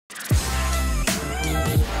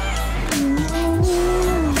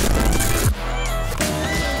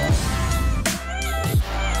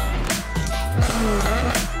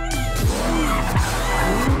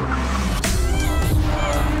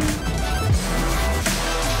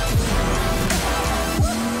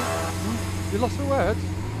lost for words?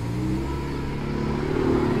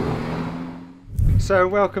 So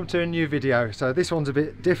welcome to a new video. So this one's a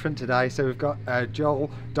bit different today. So we've got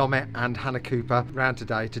Joel Dommett and Hannah Cooper round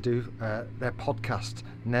today to do their podcast,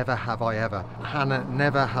 Never Have I Ever. Hannah,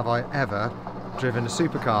 never have I ever driven a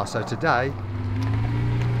supercar. So today,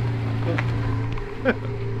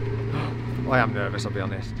 I am nervous, I'll be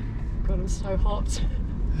honest. God, I'm so hot.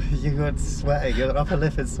 You got sweating, your upper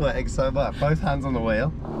lip is sweating so much. Both hands on the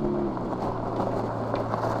wheel.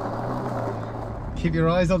 Keep your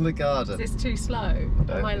eyes on the garden. Is this too slow?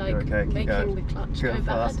 Am I like okay, making the clutch go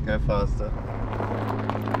bad? Go faster.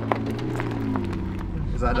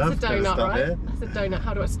 Is that enough? That's a donut, stop right? here? That's a donut.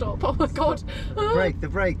 How do I stop? Oh my god. The brake, the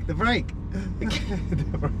brake, the brake. The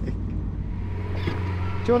brake.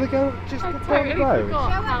 Do you want to go just I the totally road? forgot.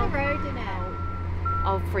 Show her the road in it.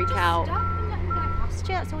 I'll freak Just out. stop and let them go past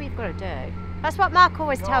you. That's all you've got to do. That's what Mark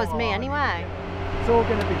always tells me anyway. It's all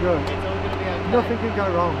going to be good. It's all going to be okay. Nothing can go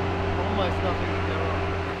wrong. Almost nothing can go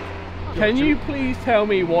wrong. Can you please tell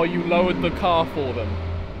me why you lowered the car for them?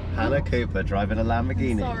 Hannah Cooper driving a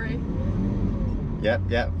Lamborghini. Sorry.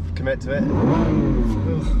 Yep, commit to it.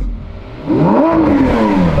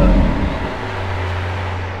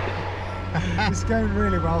 It's going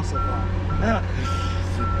really well so far.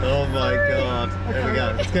 Oh my god. There we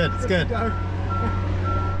go. It's good, it's good.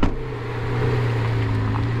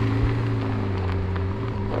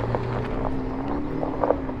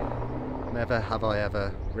 Never have I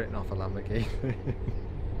ever written off a Lamborghini.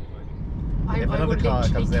 I If will another car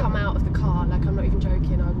literally comes in- come out of the car, like I'm not even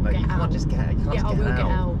joking, I will No, get you out. can't just get, you can't Yeah, just I will get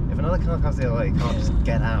out. If another car comes the other way, you can't just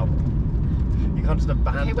get out. You can't just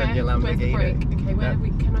abandon Okay, your where's the Lamborghini. brake? Okay, Yeah.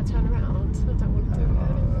 can I turn around? I don't want to do it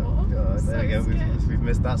anymore. God, I'm there you go, so scared. we've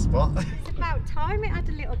missed that spot. It's about time it had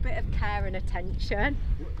a little bit of care and attention.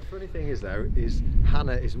 The funny thing is though, is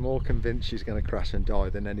Hannah is more convinced she's going to crash and die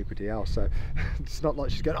than anybody else. So it's not like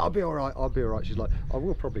she's going, I'll be all right, I'll be all right. She's like, I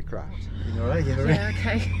will probably crash. You alright? You Yeah,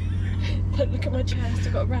 okay. Don't look at my chest,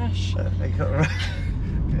 I've got a rash. Your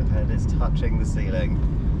head is touching the ceiling.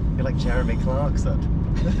 You're like Jeremy Clarkson.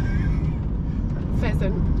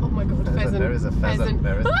 Pheasant. Oh my god, pheasant. There is a pheasant.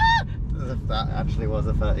 There is. Ah! That actually was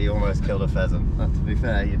a pheasant. You almost killed a pheasant. To be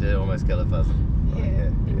fair, you did almost kill a pheasant.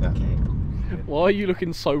 Yeah, okay. Why are you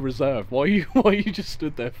looking so reserved? Why are you just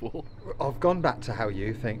stood there for? I've gone back to how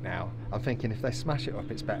you think now. I'm thinking if they smash it up,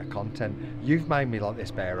 it's better content. You've made me like this,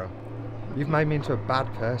 Bearer. You've made me into a bad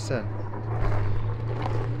person.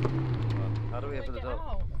 How do we open the Get door?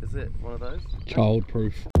 out. Is it one of those?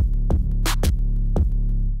 Childproof.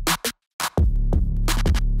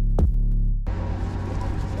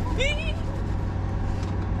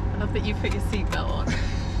 I love that you put your seatbelt on.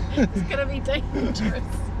 It's gonna be dangerous.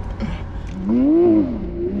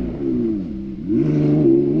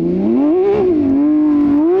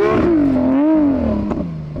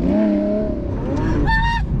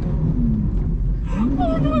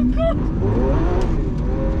 Oh my god!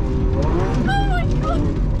 Oh my god!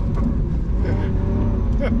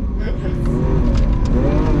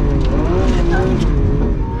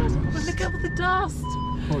 But look at all the dust!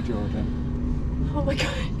 Poor Jordan. Oh my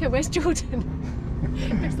god, yeah, where's Jordan?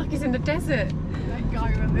 Looks like he's in the desert. That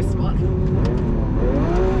guy on this one.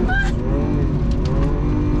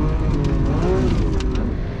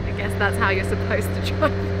 I guess that's how you're supposed to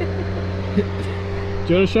drive it.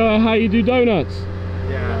 Do you want to show her how you do donuts?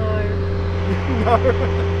 Yeah. No.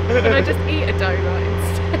 Can I just eat a donut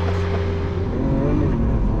instead?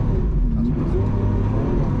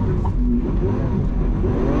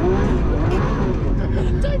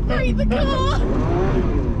 Don't break the car!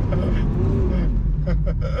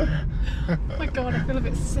 Oh my god, I feel a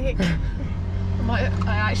bit sick. I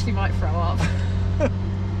actually might throw up.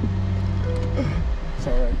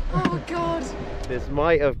 Sorry. Oh god. This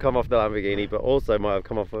might have come off the Lamborghini, but also might have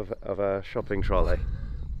come off of a shopping trolley.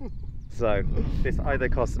 So this either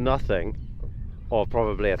costs nothing or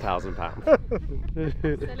probably £1,000. It's a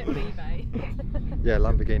little eBay. Yeah,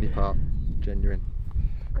 Lamborghini part, genuine.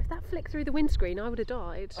 If that flicked through the windscreen, I would have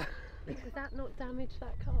died. Does that not damage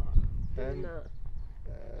that car? No.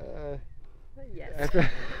 Yes.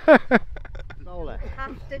 Stole it. You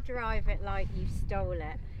have to drive it like you stole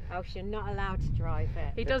it, else you're not allowed to drive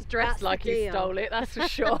it. He does dress That's like the he deal. stole it, that's for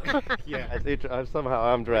sure. Yeah, I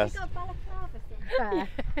somehow am dressed. You've got balaclava somewhere.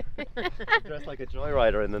 Dressed like a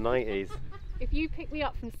joyrider in the 90s. If you pick me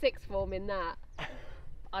up from sixth form in that,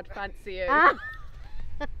 I'd fancy you. Ah.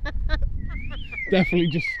 Definitely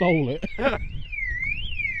just stole it.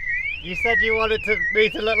 You said you wanted me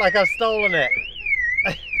to look like I've stolen it.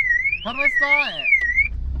 How do I start it?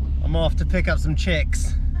 I'm off to pick up some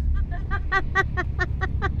chicks.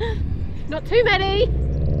 Not too many.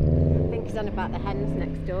 I think he's on about the hens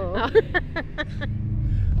next door.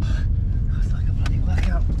 It's like a bloody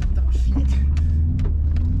workout. Oh shit.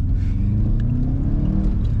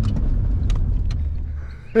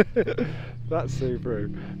 That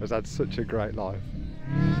Subaru has had such a great life.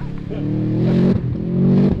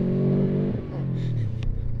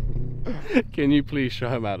 Can you please show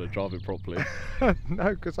him how to drive it properly? No,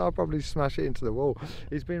 because I'll probably smash it into the wall.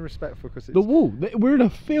 He's being respectful because it's... The wall? We're in a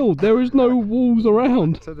field. There is no walls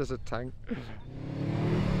around. So there's a tank.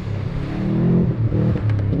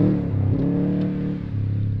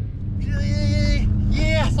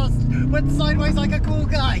 Yes, I went sideways like a cool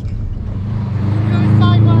guy. Go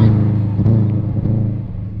sideways.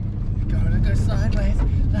 Gonna go sideways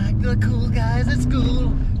like the cool guys at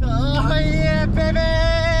school. Oh yeah, baby!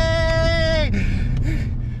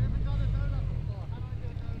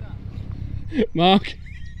 Mark.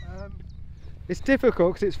 It's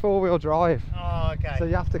difficult because it's four-wheel drive. Oh, okay. So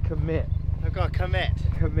you have to commit. I've got to commit.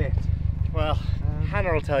 Commit. Well,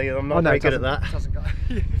 Hannah will tell you I'm not Oh, no, very it good at that. doesn't go.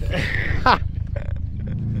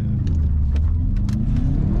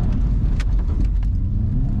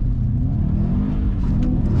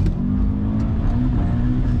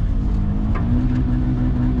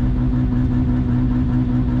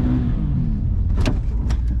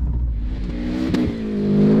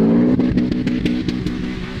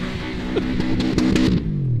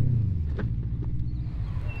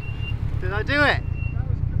 Did I do it? That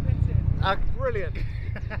was committed. Brilliant.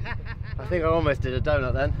 I think I almost did a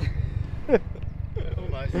donut then.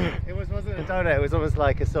 Almost. It wasn't a donut, it was almost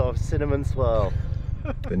like a sort of cinnamon swirl.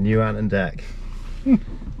 The new Ant and Deck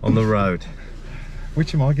on the road.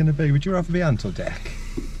 Which am I going to be? Would you rather be Ant or Deck?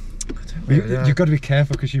 know. You've got to be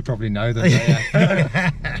careful because you probably know them. That's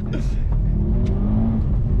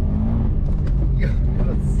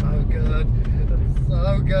so good. That's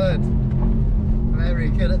so good. Very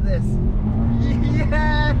good at this.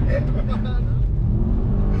 Yeah!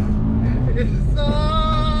 It's so...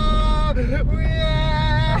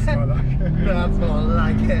 Yeah! That's more like it. That's more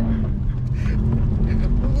like it.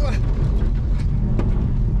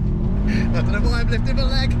 I don't know why I'm lifting my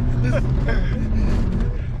leg.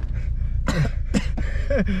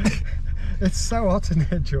 It's so hot in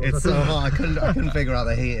here, George. It's so hot, I couldn't figure out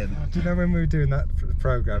the heating. Do you know when we were doing that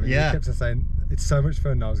program? Yeah. You kept on saying it's so much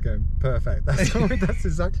fun. And I was going perfect. That's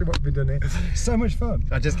exactly what we've done here. So much fun.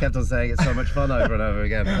 I just kept on saying it's so much fun over and over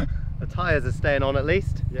again. The tyres are staying on at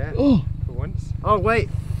least. Yeah. Oh. For once. Oh wait,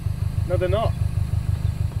 no they're not.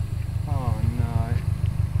 Oh no.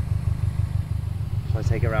 Shall I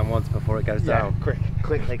take it round once before it goes down? Quick.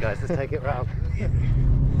 Quickly guys, let's take it round.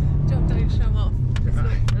 John, don't show off. It's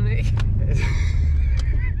not funny.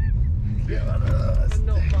 And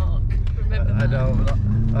not Mark. Remember that. I know, but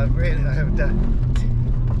I have done.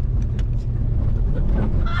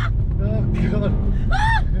 Oh god.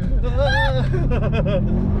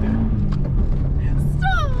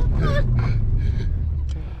 Stop!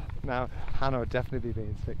 Now, Hannah would definitely be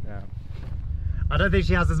being sick now. I don't think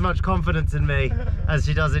she has as much confidence in me as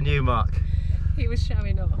she does in you, Mark. He was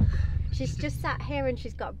showing off. She's just sat here and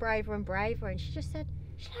she's got braver and braver, and she just said,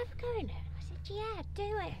 "Should I have a go in it?" I said, "Yeah,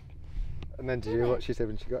 do it." And then did you hear what she said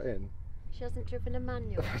when she got in? She hasn't driven a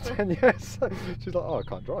manual. 10 years. She's like, oh, I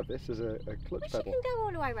can't drive this as a clutch Well, she pedal. can go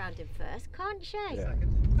all the way around him first, can't she? Yeah.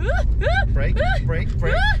 Brake, brake,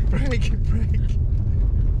 brake, brake, brake.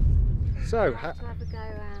 So, I have to have a go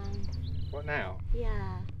round. what now?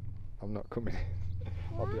 Yeah. I'm not coming in,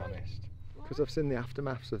 I'll be Why? honest. Because I've seen the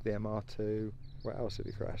aftermaths of the MR2. What else have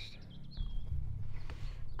you crashed?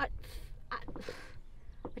 I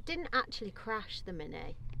didn't actually crash the Mini.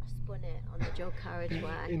 I spun it on the dual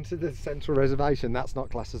carriageway. Into the central reservation, that's not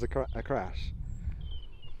classed as a crash.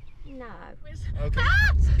 No. Okay.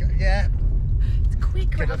 Yeah. It's quick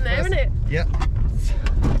Get around us there, first. isn't it? Yep.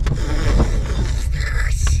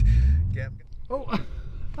 Yep. Oh!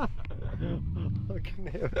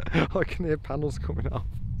 I can hear panels coming off.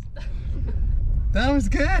 That was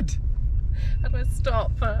good. How do I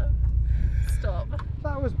stop? Stop.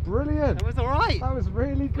 That was brilliant. That was alright. That was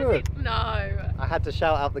really good. No. I had to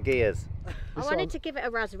shout out the gears. I wanted to give it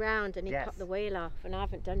a razz round and he Yes. popped the wheel off, and I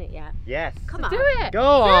haven't done it yet. Yes. Come on. Do it. Go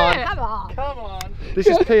on. Do it. Come on. Come on. This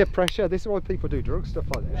is peer pressure. This is why people do drug stuff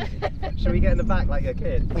like this. Should we get in the back like your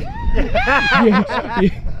kid?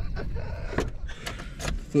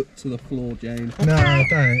 Foot to the floor, Jane. No, I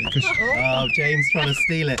don't. Oh, Jane's trying to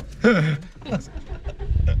steal it.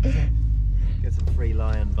 Get some free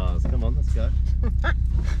lion bars. Come on, let's go.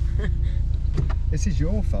 This is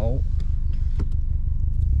your fault.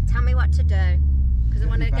 Tell me what to do, because I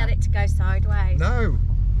want to your get back. it to go sideways. No,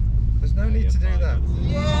 there's no need to do that.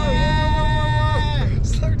 Yeah!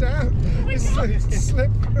 Slow down.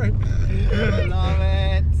 Slippery. Love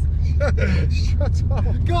it. Shut up.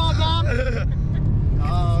 Go on, Mum.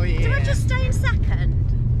 Oh yeah. Do I just stay in second?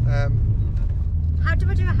 How do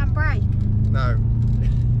I do a handbrake? No.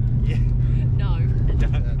 No.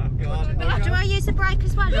 Go on. Do I use the brake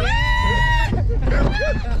as well?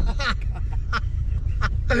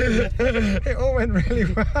 It all went really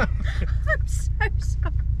well. I'm so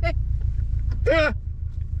sorry.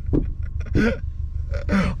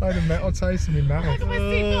 I had a metal taste in my mouth. My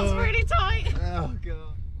seatbelt's really tight. Oh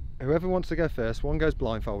god. Whoever wants to go first, one goes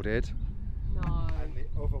blindfolded No. and the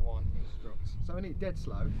other one instructs. So only dead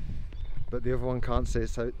slow, but the other one can't see it.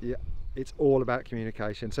 So yeah, it's all about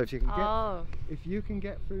communication. So if you can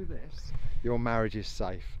get through this, your marriage is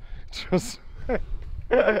safe. Just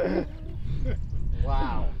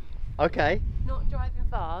Wow. Okay. Not driving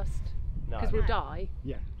fast, No. because we'll die.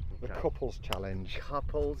 yeah, the Okay. couples challenge.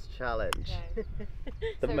 Couples challenge. Okay.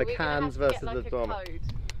 The So we're gonna have McCanns to versus get, like, the a Dommet. code.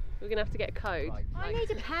 We're gonna have to get a code. Right. I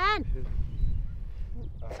need a pen.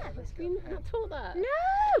 Have you not taught that? No!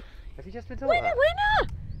 Have you just been taught Winner, that? winner!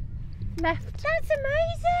 Left. That's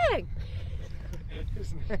amazing!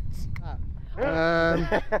 Isn't it?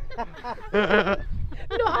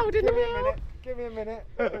 Not holding the wheel. Give me a minute.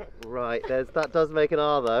 Right, that does make an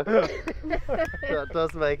R though. That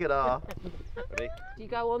does make an R. Ready? Do you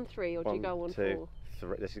go on 3 or do you go on 4?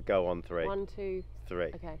 3. This should go on 3. 1, 2. 3.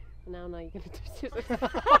 Okay. Now you're gonna do scissors.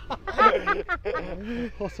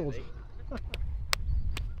 Hustled.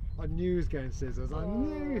 I knew he was going scissors. I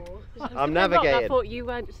knew. I'm navigating. I thought you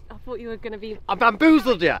weren't. I thought you were gonna be. I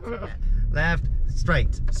bamboozled you. Left,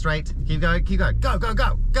 straight. Keep going. Go.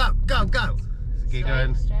 Go. Keep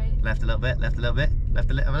going. Straight. Left a little bit. Left a little bit.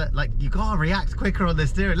 Like you gotta react quicker on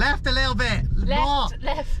this steering. Left a little bit. More.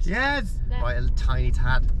 Left. Yes. Left. Right, a tiny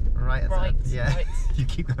tad. Right. Right, Yeah. right. You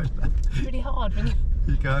keep going left. It's really hard when you.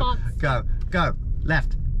 You go. Can't. Go.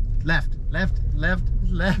 Left.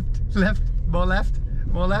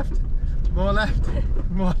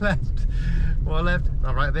 More left.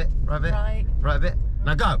 Now right a bit. Right. Right a bit.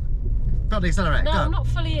 Now go. Got the accelerator. No, go. I'm not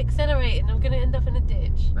fully accelerating. I'm gonna end up in a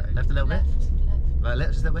ditch. No, left a little bit. Right,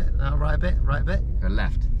 left just a little bit. Now right a bit. Go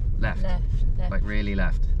left. Left. Like really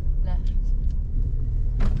left. Left.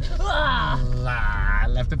 Ah!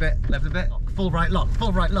 Left a bit. Full right lock. Go.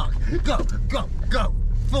 Full right lock.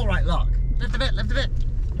 Left a bit.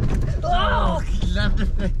 Oh! Left a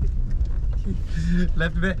bit.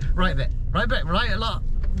 Right a bit. Right a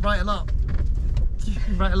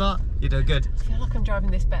lot. You're doing good. I feel like I'm driving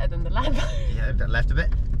this better than the Lambo. Yeah, left a bit.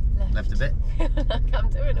 Left a bit. Like I'm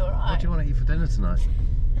doing alright. What do you want to eat for dinner tonight?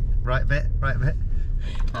 Right a bit.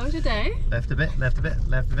 How was your day? Left a bit.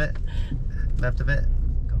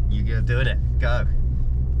 You're doing it. Go.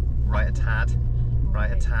 Right a tad.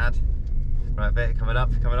 Right a bit. Coming up.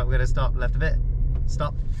 We're gonna stop. Left a bit.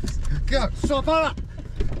 Stop. Go. Stop. That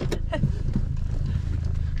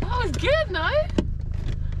was good, no?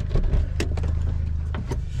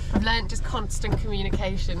 I've learnt just constant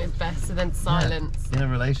communication is best, and then silence. In a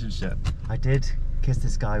relationship. I did kiss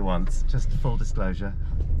this guy once. Just full disclosure.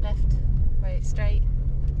 Left, right, straight,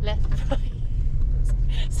 left, right.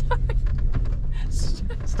 Sorry.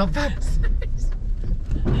 Stop that.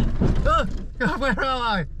 Oh, God, where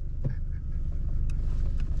am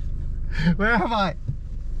I?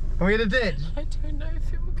 Are we in a ditch? I don't know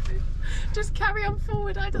if it will go. Just carry on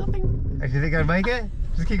forward. I don't think Do you think I'd make it?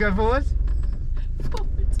 Just keep going forward?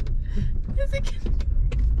 forward. Is it gonna...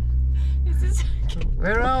 Is this okay?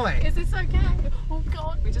 Where are we? Is this okay? Oh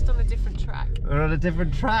God, we're just on a different track. We're on a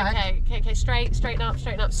different track. Okay, straighten up,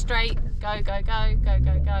 straight. Go. Oh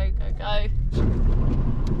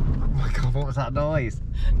my God, what was that noise?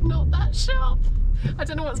 Not that sharp. I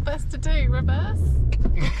don't know what's best to do. Reverse?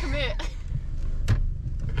 Commit.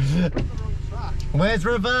 Where's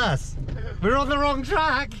reverse? We're on the wrong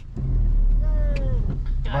track.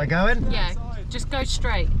 Am I going? Yeah, just go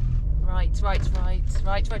straight. Right.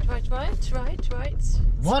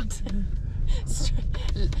 What?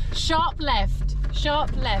 Sharp left.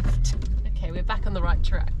 Okay, we're back on the right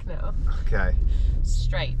track now. Okay,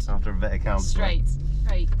 Straight. after a bit of count. Straight.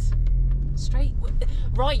 Right.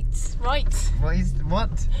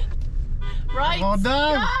 What? Right. Oh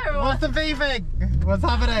no! Go. What's the beeping? What's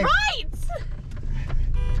happening? Right.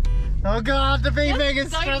 Oh God, the beeping is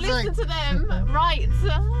Don't stressing. listen to them. Right.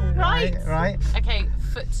 Right. Okay,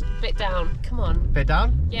 foot a bit down. Come on. Bit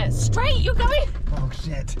down. Yeah, straight. You're going. Oh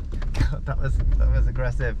shit! God, that was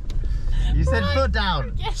aggressive. You said Right. foot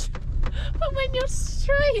down. Yes. But when you're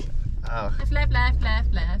straight. Oh. Left.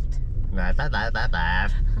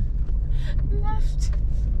 Left.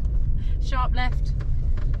 Sharp left.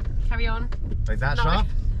 Carry on. Like that No. sharp?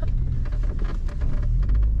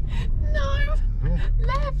 No.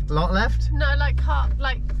 Left. Lot left? No, like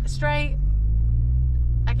straight.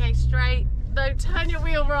 Okay, straight. No, turn your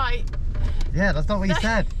wheel right. Yeah, that's not what you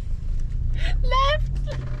said.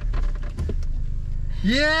 Left.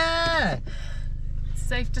 Yeah!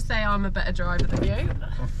 Safe to say I'm a better driver than you.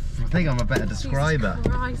 I think I'm a better describer.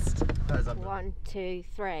 Jesus Christ. 1, 2,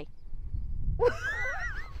 3. What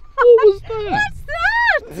was that?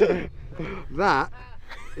 What's that? That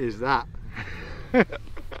is that.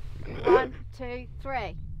 1, 2,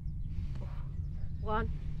 3.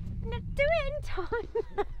 1. No, do it in time.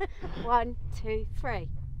 1, 2, 3.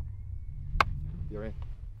 You're in.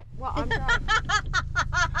 What? I'm driving.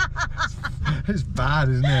 It's bad,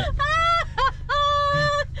 isn't it?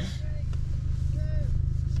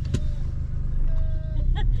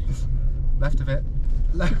 Left a bit.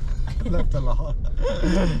 Left a lot.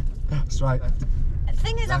 Straight. The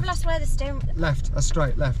thing is, I've lost where the steering. Left. A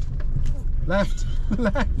straight. Left. Left.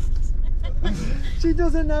 Left. She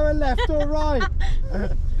doesn't know a left or right.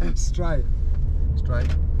 Straight. Straight.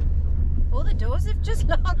 All the doors have just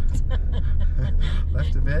locked.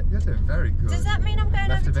 Left a bit. You're doing very good. Does that mean I'm going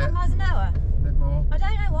Left over a 10 bit. miles an hour? A bit more. I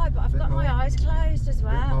don't know why, but I've Bit got more. my eyes closed as Bit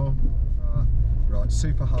well. more. Right.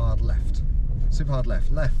 Super hard left. Super hard left.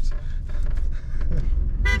 Left.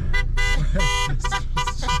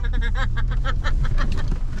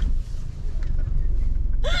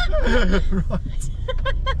 Right.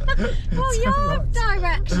 Well, So your right.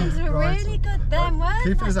 directions were Right. really good then, weren't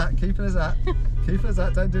Keep it they? as that. Keep it as that. Keep it as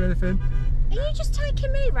that. Don't do anything. Are you just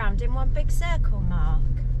taking me round in one big circle, Mark?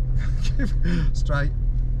 Straight.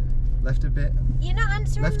 Left a bit. You're not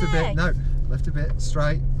answering Left me. a bit. No. Left a bit.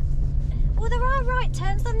 Straight. Well, there are right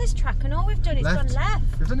turns on this track, and all we've done is Left. gone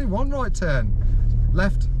left. There's only one right turn.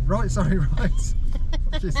 Left. Right. Sorry. Right.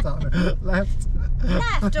 She's starting. Left.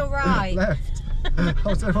 Left or right? Left.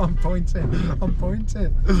 I'm pointing. I'm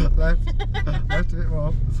pointing. Left. Left a bit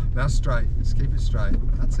more. Now straight. Just keep it straight.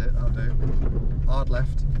 That's it. I'll do. Hard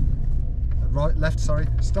left. Right. Left. Sorry.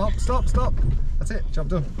 Stop. Stop. Stop. That's it. Job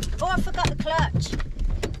done. Oh, I forgot the clutch.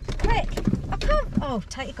 Quick. I can't. Oh,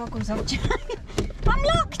 take your goggles off. I'm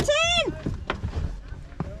locked in.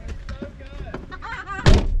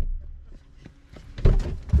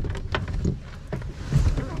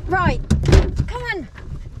 Right. Come on.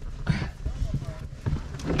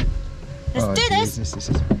 Let's do this. This is.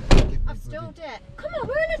 I've stalled it. Come on,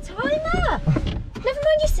 we're on a timer. Never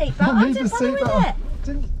mind your seatbelt. I need the didn't bother with seatbelt. it.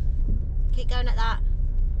 Didn't. Keep going at that.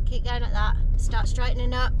 Keep going at that. Start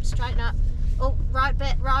straightening up. Straighten up. Oh, right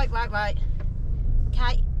bit. Right.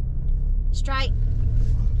 Okay. Straight.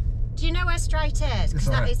 Do you know where straight is? Because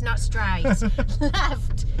that alright. is not straight.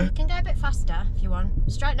 Left. You can go a bit faster if you want.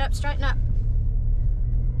 Straighten up. Straighten up.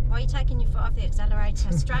 Why are you taking your foot off the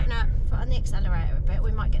accelerator? Straighten up. Foot on the accelerator a bit.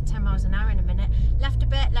 We might get 10 miles an hour in a minute. Left a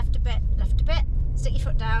bit. Left a bit. Left a bit. Stick your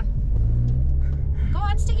foot down. Go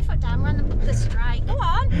on, stick your foot down. We're on the straight. Go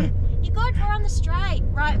on. You're good. We're on the straight.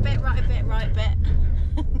 Right a bit, right a bit, right a bit.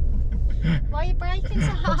 Why are you braking so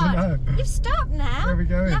hard? know. You've stopped now. Where are we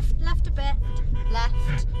going? Left a bit.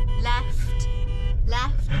 Left.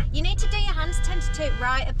 You need to do your hands 10 to 2.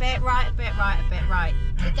 Right a bit, right a bit, right a bit, right.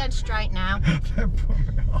 Keep going straight now. Don't put me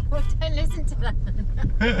off. Well, don't listen to that.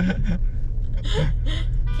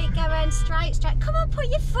 Keep going straight. Come on, put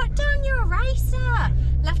your foot down. You're a racer.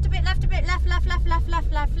 Left a bit, left.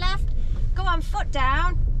 Go on, foot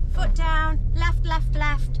down.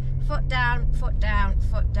 Left. Foot down.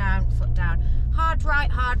 Hard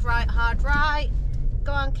right.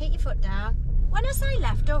 Go on, keep your foot down. When I say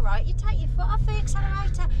left or right, you take your foot off the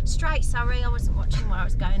accelerator. Straight, sorry, I wasn't watching where I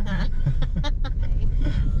was going there.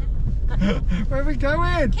 Where are we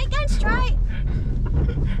going? Keep going straight.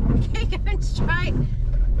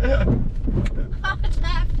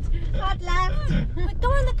 Hard left. Go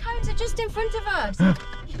on, the cones are just in front of us.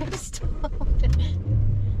 You're stalled.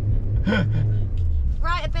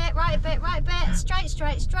 Right a bit.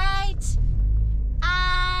 Straight.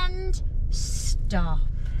 And stop.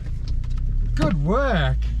 Good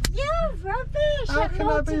work. You're rubbish How at can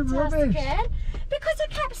I be rubbish? multitasking. Because I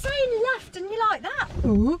kept saying left and you're like that.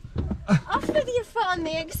 Ooh. Off with your foot on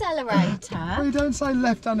the accelerator. Well, you don't say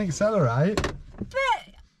left and accelerate. But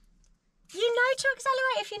you know to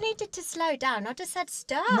accelerate if you needed to slow down. I just said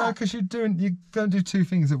stop. No, because you don't do two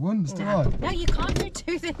things at once, do I? No, you can't do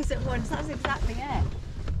two things at once. That's exactly it.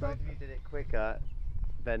 Both of you did it quicker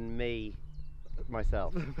than me,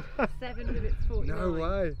 myself. 7 minutes 49. No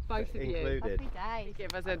way. Both of you. Included. Day.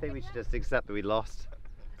 Give us I think we should just accept that we lost.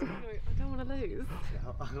 I don't want to lose.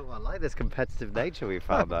 I like this competitive nature we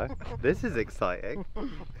found though. This is exciting.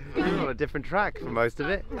 We're on a different track for most of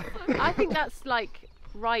it. I think that's like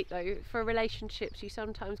right though. For relationships, you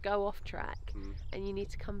sometimes go off track, and you need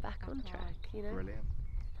to come back on track. You know. Brilliant.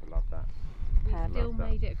 I love that. We still love that.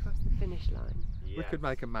 made it across the finish line. We could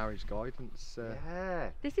make a marriage guidance. Yeah.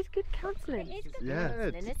 This is good counselling. It is good Yeah.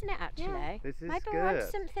 counselling, isn't it, actually? This is Maybe good. we're onto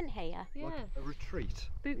something here. Yeah. Like a retreat.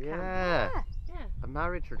 Boot camp. Yeah. Yeah. A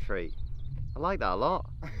marriage retreat. I like that a lot.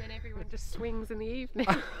 And then everyone just swings in the evening.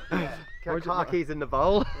 Got car keys in the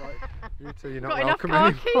bowl. You two, you're not Got enough welcome car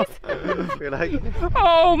anymore. keys? We're like,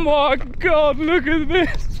 Oh my god, look at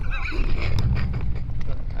this!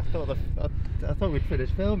 I thought we'd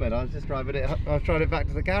finished filming. I was just driving it. I was driving it back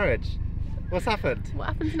to the garage. What's happened? What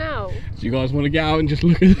happens now? Do you guys want to get out and just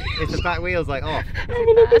look at this? Is the back wheels like off?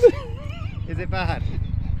 Is it bad?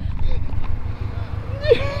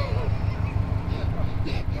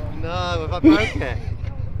 Oh no, have I broken it?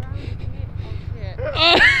 Oh, shit.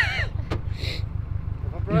 Have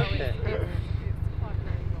I broken it? It's quite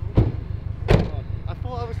long. I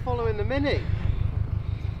thought I was following the Mini.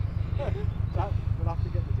 We'll have to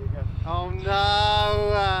get the digger. Oh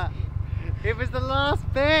no! It was the last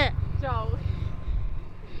bit. Joel,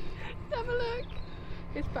 have a look.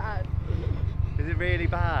 It's bad. Is it really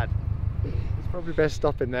bad? It's probably best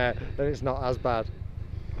stopping there, then it's not as bad.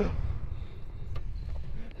 I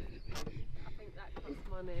think that costs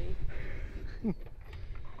money.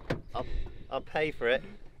 I'll pay for it.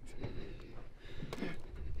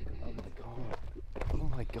 Oh my god! Oh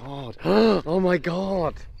my god! Oh my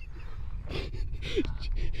god!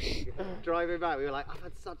 Driving back, we were like, I've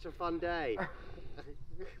had such a fun day. I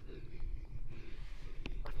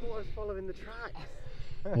thought I was following the tracks.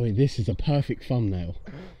 I mean, this is a perfect thumbnail.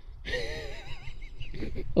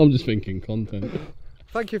 I'm just thinking content.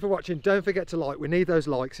 Thank you for watching. Don't forget to like. We need those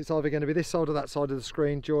likes. It's either going to be this side or that side of the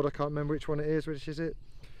screen. George, I can't remember which one it is. Which is it?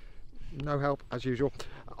 No help, as usual.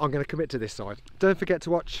 I'm going to commit to this side. Don't forget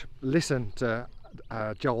to listen to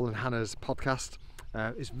Joel and Hannah's podcast.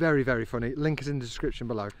 It's very, very funny. Link is in the description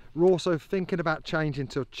below. We're also thinking about changing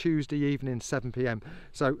to Tuesday evening 7 PM.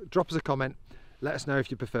 So drop us a comment. Let us know if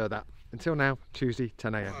you prefer that. Until now, Tuesday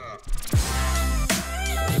 10 AM.